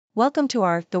Welcome to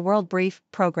our The World Brief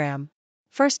program.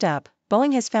 First up,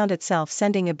 Boeing has found itself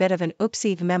sending a bit of an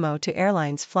oopsie memo to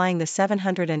airlines flying the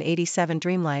 787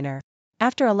 Dreamliner.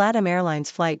 After a Latam Airlines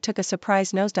flight took a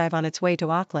surprise nosedive on its way to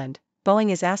Auckland,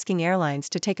 Boeing is asking airlines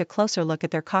to take a closer look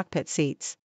at their cockpit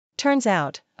seats. Turns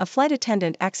out, a flight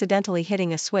attendant accidentally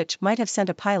hitting a switch might have sent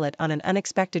a pilot on an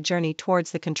unexpected journey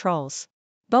towards the controls.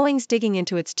 Boeing's digging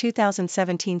into its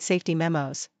 2017 safety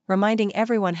memos, reminding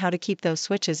everyone how to keep those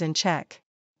switches in check.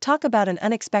 Talk about an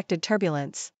unexpected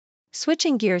turbulence.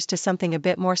 Switching gears to something a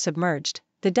bit more submerged,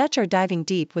 the Dutch are diving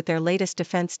deep with their latest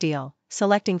defense deal,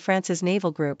 selecting France's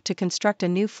Naval Group to construct a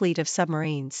new fleet of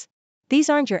submarines. These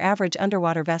aren't your average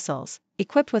underwater vessels,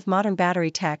 equipped with modern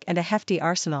battery tech and a hefty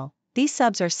arsenal. These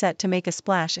subs are set to make a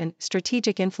splash in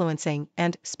strategic influencing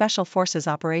and special forces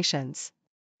operations.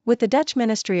 With the Dutch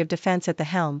Ministry of Defense at the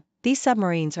helm, these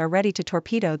submarines are ready to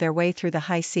torpedo their way through the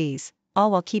high seas, all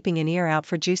while keeping an ear out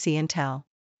for juicy intel.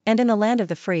 And in the land of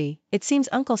the free, it seems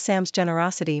Uncle Sam's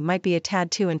generosity might be a tad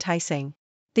too enticing.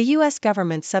 The US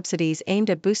government's subsidies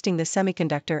aimed at boosting the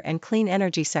semiconductor and clean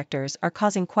energy sectors are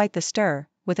causing quite the stir,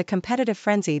 with a competitive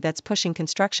frenzy that's pushing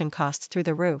construction costs through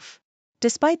the roof.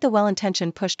 Despite the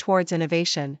well-intentioned push towards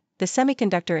innovation, the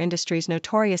semiconductor industry's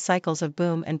notorious cycles of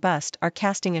boom and bust are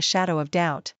casting a shadow of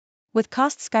doubt. With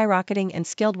costs skyrocketing and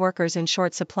skilled workers in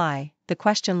short supply, the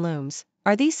question looms: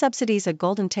 are these subsidies a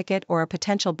golden ticket or a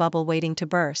potential bubble waiting to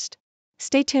burst?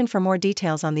 Stay tuned for more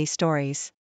details on these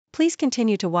stories. Please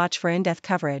continue to watch for in-depth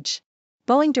coverage.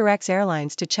 Boeing directs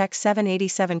airlines to check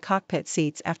 787 cockpit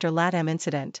seats after Latam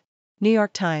incident. New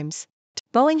York Times.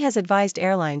 Boeing has advised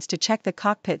airlines to check the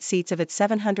cockpit seats of its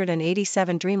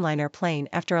 787 Dreamliner plane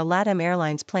after a Latam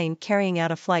Airlines plane carrying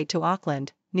out a flight to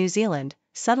Auckland, New Zealand,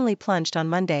 suddenly plunged on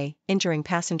Monday, injuring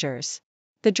passengers.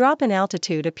 The drop in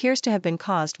altitude appears to have been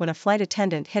caused when a flight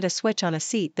attendant hit a switch on a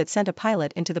seat that sent a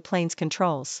pilot into the plane's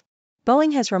controls.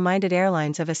 Boeing has reminded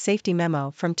airlines of a safety memo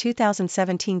from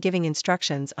 2017 giving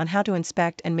instructions on how to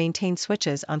inspect and maintain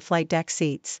switches on flight deck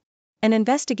seats. An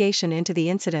investigation into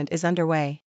the incident is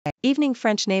underway. Evening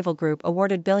French Naval Group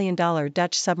awarded billion-dollar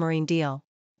Dutch submarine deal.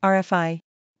 RFI.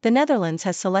 The Netherlands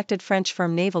has selected French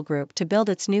firm Naval Group to build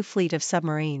its new fleet of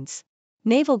submarines.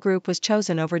 Naval Group was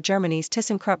chosen over Germany's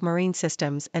ThyssenKrupp Marine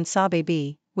Systems and Saab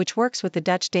AB, which works with the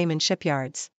Dutch Damen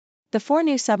shipyards. The 4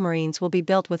 new submarines will be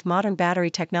built with modern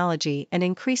battery technology and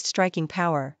increased striking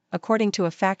power, according to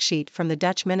a fact sheet from the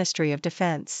Dutch Ministry of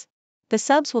Defense. The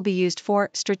subs will be used for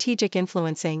strategic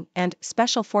influencing and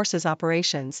special forces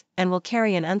operations, and will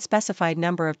carry an unspecified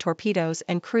number of torpedoes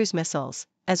and cruise missiles,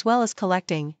 as well as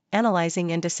collecting,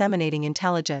 analyzing and disseminating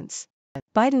intelligence.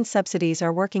 Biden's subsidies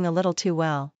are working a little too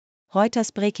well.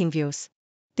 Reuters breaking views.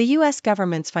 The U.S.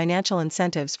 government's financial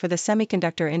incentives for the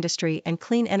semiconductor industry and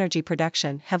clean energy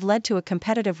production have led to a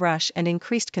competitive rush and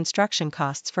increased construction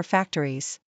costs for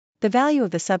factories. The value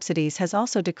of the subsidies has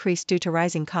also decreased due to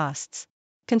rising costs.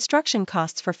 Construction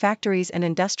costs for factories and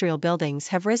industrial buildings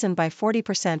have risen by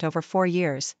 40% over 4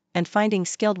 years, and finding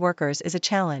skilled workers is a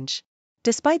challenge.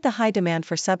 Despite the high demand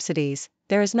for subsidies,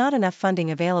 there is not enough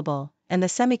funding available, and the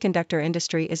semiconductor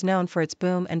industry is known for its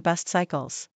boom and bust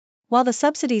cycles. While the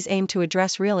subsidies aim to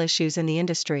address real issues in the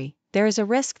industry, there is a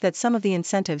risk that some of the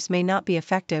incentives may not be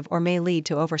effective or may lead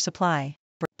to oversupply.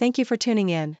 Thank you for tuning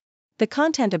in. The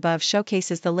content above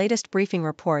showcases the latest briefing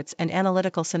reports and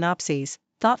analytical synopses,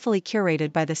 thoughtfully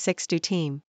curated by the 6Do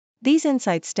team. These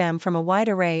insights stem from a wide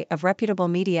array of reputable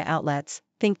media outlets,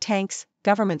 think tanks,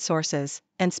 government sources,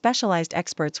 and specialized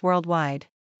experts worldwide.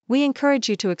 We encourage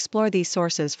you to explore these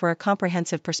sources for a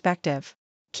comprehensive perspective.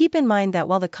 Keep in mind that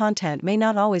while the content may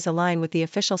not always align with the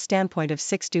official standpoint of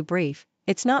 6Do Brief,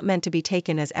 it's not meant to be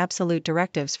taken as absolute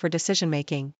directives for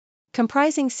decision-making.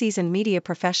 Comprising seasoned media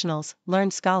professionals,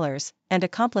 learned scholars, and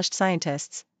accomplished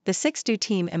scientists, the 6Do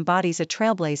team embodies a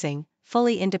trailblazing,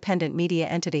 fully independent media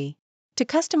entity. To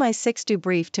customize 6Do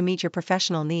Brief to meet your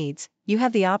professional needs, you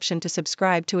have the option to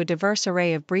subscribe to a diverse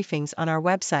array of briefings on our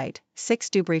website,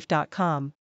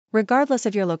 6dobrief.com. Regardless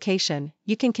of your location,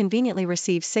 you can conveniently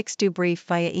receive 6Do Brief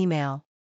via email.